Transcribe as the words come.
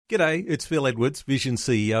G'day, it's Phil Edwards, Vision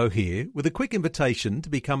CEO here, with a quick invitation to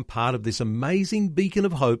become part of this amazing beacon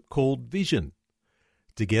of hope called Vision.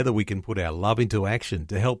 Together we can put our love into action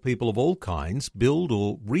to help people of all kinds build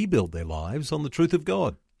or rebuild their lives on the truth of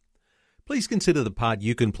God. Please consider the part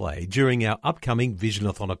you can play during our upcoming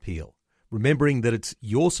Visionathon appeal, remembering that it's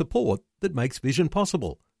your support that makes Vision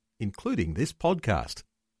possible, including this podcast.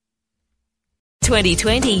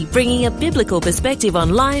 2020, bringing a biblical perspective on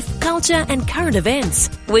life, culture and current events.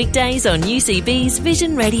 Weekdays on UCB's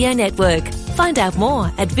Vision Radio Network. Find out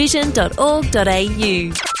more at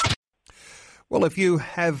vision.org.au. Well, if you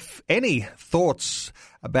have any thoughts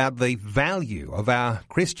about the value of our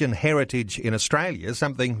Christian heritage in Australia,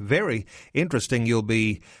 something very interesting you'll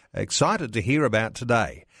be excited to hear about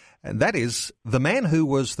today. And that is the man who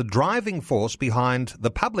was the driving force behind the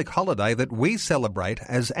public holiday that we celebrate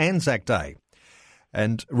as Anzac Day.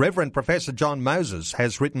 And Reverend Professor John Moses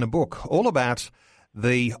has written a book all about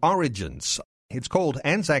the origins. It's called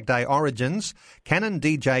Anzac Day Origins, Canon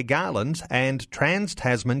DJ Garland and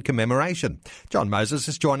Trans-Tasman Commemoration. John Moses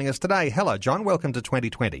is joining us today. Hello, John. Welcome to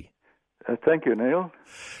 2020. Thank you, Neil.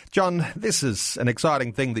 John, this is an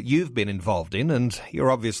exciting thing that you've been involved in, and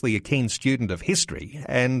you're obviously a keen student of history.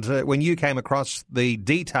 And when you came across the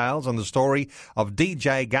details on the story of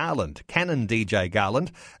DJ Garland, Canon DJ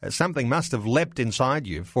Garland, something must have leapt inside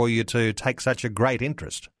you for you to take such a great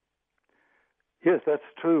interest. Yes, that's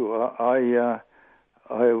true. I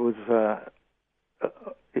was.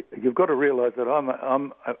 You've got to realise that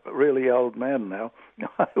I'm a really old man now.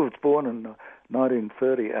 I was born in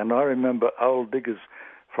 1930, and I remember old diggers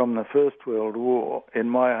from the First World War in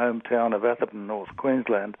my hometown of Atherton, North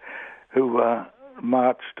Queensland, who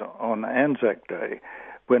marched on Anzac Day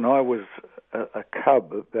when I was a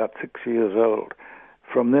cub, about 6 years old.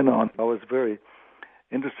 From then on, I was very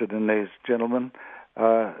interested in these gentlemen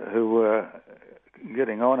who were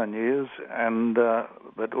getting on in years, and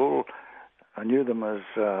but all I knew them as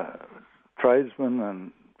tradesmen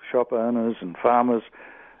and shop owners and farmers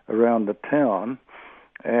around the town,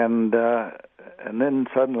 and then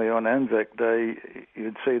suddenly on Anzac Day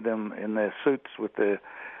you'd see them in their suits with their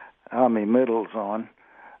army medals on,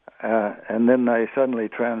 and then they suddenly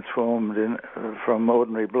transformed from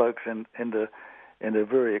ordinary blokes into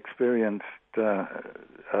very experienced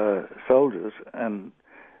soldiers and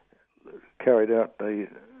carried out the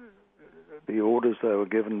orders they were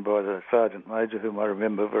given by the Sergeant Major, whom I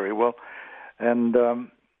remember very well, and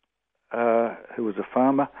who was a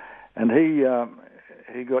farmer, and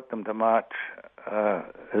he got them to march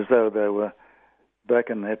as though they were back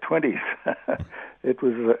in their 20s. It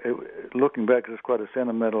was looking back, it was quite a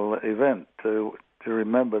sentimental event to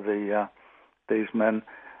remember these men.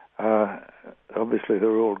 Obviously,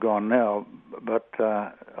 they're all gone now, but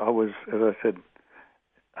I was, as I said,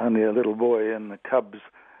 only a little boy in the Cubs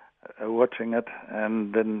watching it,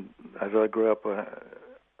 and then as I grew up,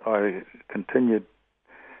 I continued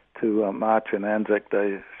to march in Anzac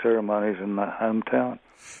Day ceremonies in the hometown.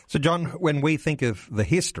 So, John, when we think of the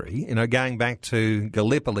history, going back to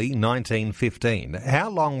Gallipoli, 1915, how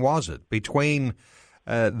long was it between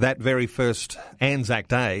that very first Anzac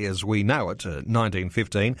Day, as we know it,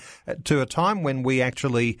 1915, to a time when we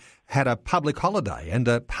actually had a public holiday and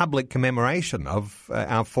a public commemoration of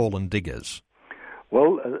our fallen diggers?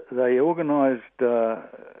 Well, they organised,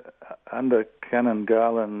 under Canon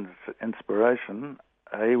Garland's inspiration,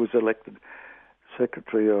 he was elected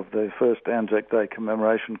secretary of the first Anzac Day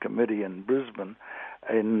Commemoration Committee in Brisbane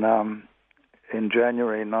in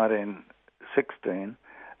January 1916,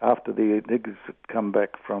 after the diggers had come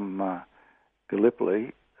back from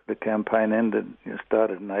Gallipoli. The campaign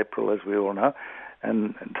started in April, as we all know,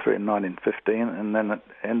 and in 1915, and then it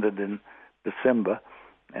ended in December,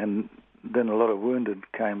 and then a lot of wounded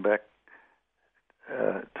came back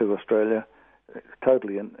to Australia,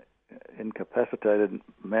 totally incapacitated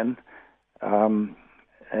men, and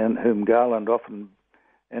whom Garland often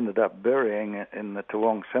ended up burying in the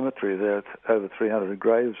Toowong Cemetery. There are over 300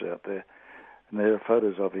 graves out there, and there are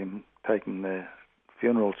photos of him taking their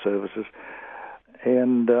funeral services.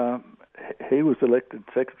 And he was elected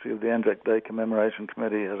secretary of the Anzac Day Commemoration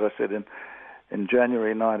Committee, as I said, in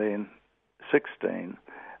January 1916.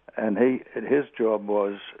 And his job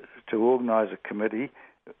was to organise a committee,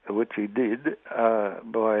 which he did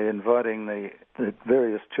by inviting the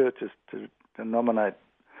various churches to nominate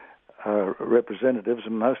representatives,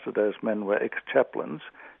 and most of those men were ex-chaplains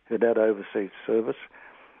who'd had overseas service,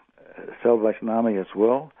 Salvation Army as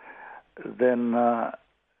well. Then,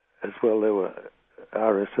 as well, there were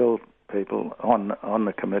RSL people on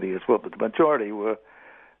the committee as well, but the majority were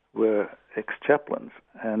ex-chaplains,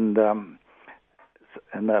 and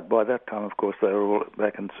And by that time, of course, they were all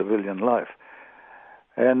back in civilian life.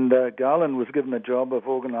 And Garland was given the job of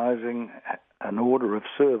organising an order of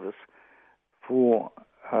service for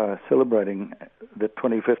celebrating the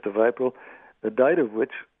 25th of April, the date of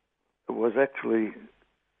which was actually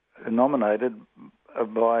nominated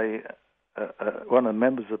by one of the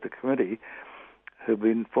members of the committee who'd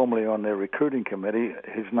been formerly on their recruiting committee.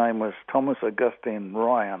 His name was Thomas Augustine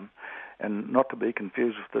Ryan, and not to be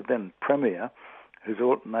confused with the then Premier, whose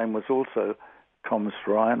name was also Thomas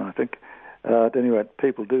Ryan, I think. At any rate,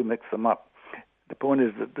 people do mix them up. The point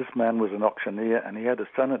is that this man was an auctioneer, and he had a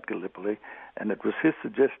son at Gallipoli, and it was his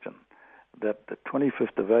suggestion that the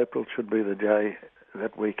 25th of April should be the day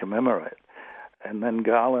that we commemorate. And then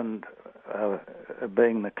Garland,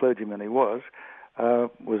 being the clergyman he was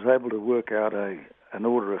able to work out an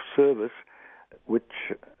order of service which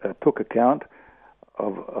took account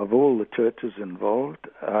of all the churches involved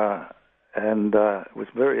and was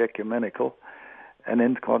very ecumenical and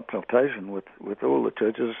in consultation with all the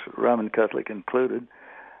churches, Roman Catholic included,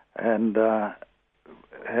 and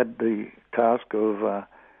had the task of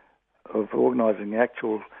organising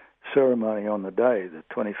actual ceremony on the day, the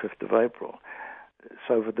 25th of April.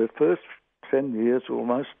 So for the first 10 years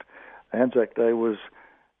almost, Anzac Day was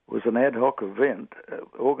an ad hoc event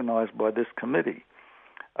organised by this committee.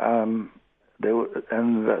 They're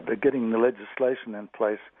getting the legislation in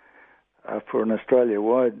place for an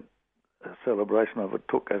Australia-wide celebration of it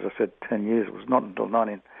took, as I said, 10 years. It was not until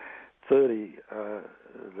 1930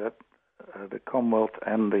 that the Commonwealth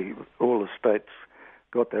and all the states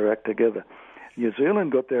got their act together. New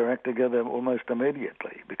Zealand got their act together almost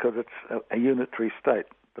immediately because it's a unitary state.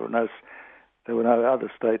 There were no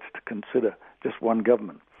other states to consider, just one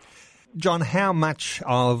government. John, how much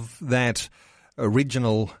of that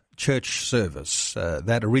original church service,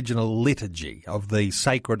 that original liturgy of the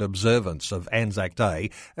sacred observance of Anzac Day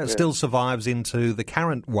still survives into the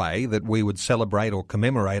current way that we would celebrate or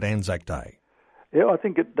commemorate Anzac Day? Yeah, I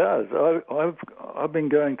think it does. I've been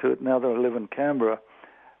going to it now that I live in Canberra,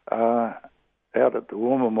 out at the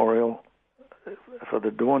War Memorial for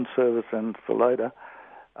the dawn service and for later,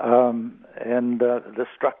 and the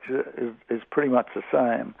structure is pretty much the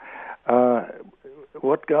same.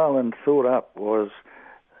 What Garland thought up was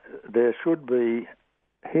there should be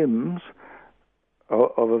hymns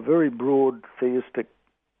of a very broad theistic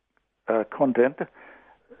content.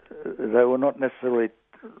 They were not meant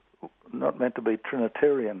to be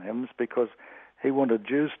Trinitarian hymns because he wanted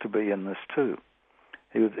Jews to be in this too.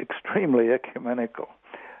 He was extremely ecumenical,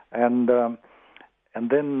 and then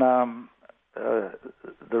the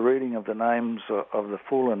reading of the names of the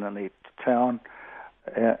fallen in each town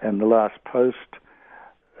and the last post,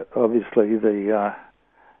 obviously the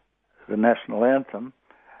national anthem,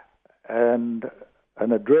 and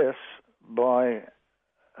an address by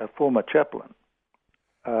a former chaplain,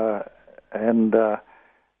 and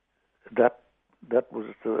that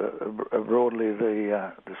was broadly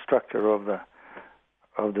the structure of the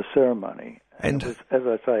ceremony. And it was, as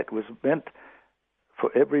I say, it was meant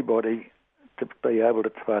for everybody to be able to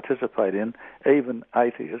participate in, even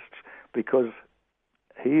atheists, because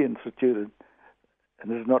he instituted,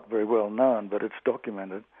 and this is not very well known, but it's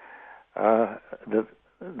documented, the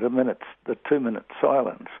 2-minute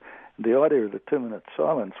silence. The idea of the 2-minute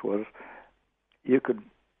silence was you could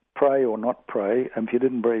pray or not pray, and if you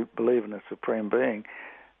didn't believe in a supreme being,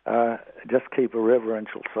 just keep a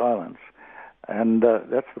reverential silence. And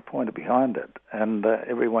that's the point behind it. And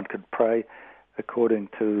everyone could pray according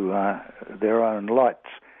to their own lights.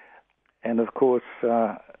 And of course,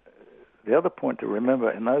 the other point to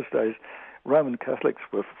remember, in those days, Roman Catholics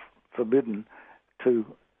were forbidden to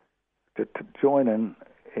join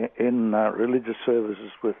in religious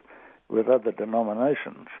services with other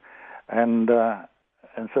denominations, and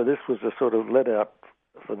so this was a sort of let out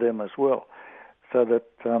for them as well, so that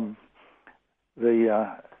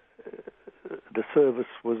the service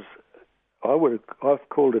was, I've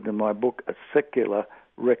called it in my book a secular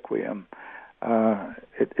requiem.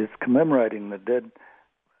 It's commemorating the dead,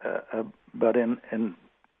 but in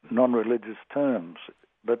non-religious terms.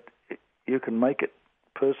 But you can make it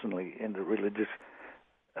personally into a religious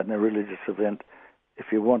event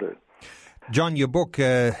if you want to. John, your book,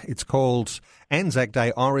 it's called Anzac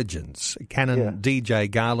Day Origins, Canon D.J.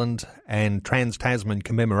 Garland and Trans-Tasman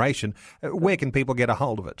Commemoration. Where can people get a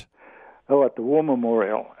hold of it? Oh, at the War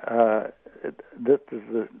Memorial. This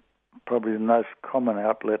is probably the most common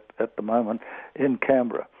outlet at the moment in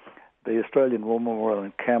Canberra. The Australian War Memorial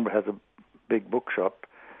in Canberra has a big bookshop,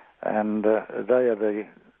 and they are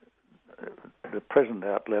the present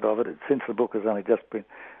outlet of it, since the book has only just been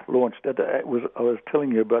launched. I was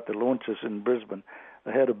telling you about the launches in Brisbane.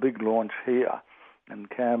 They had a big launch here in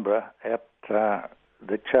Canberra at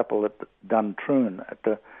the chapel at Duntroon at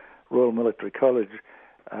the Royal Military College.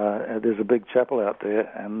 There's a big chapel out there,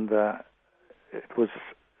 and it was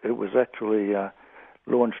actually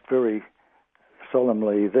launched very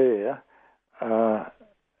solemnly there,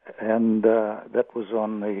 and that was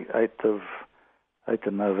on the 8th of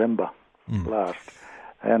November last,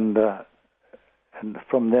 and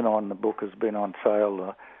from then on the book has been on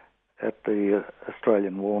sale at the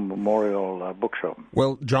Australian War Memorial Bookshop.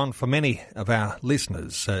 Well, John, for many of our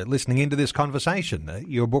listeners listening into this conversation,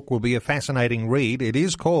 your book will be a fascinating read. It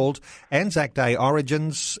is called Anzac Day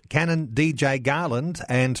Origins, Canon D.J. Garland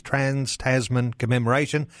and Trans-Tasman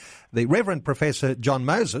Commemoration. The Reverend Professor John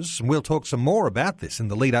Moses, and we'll talk some more about this in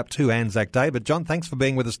the lead up to Anzac Day. But John, thanks for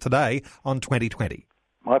being with us today on 2020.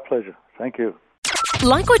 My pleasure. Thank you.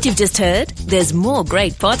 Like what you've just heard? There's more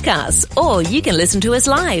great podcasts, or you can listen to us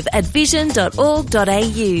live at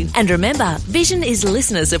vision.org.au. And remember, Vision is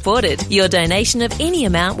listener supported. Your donation of any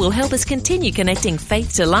amount will help us continue connecting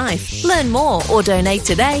faith to life. Learn more or donate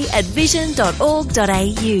today at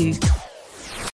vision.org.au.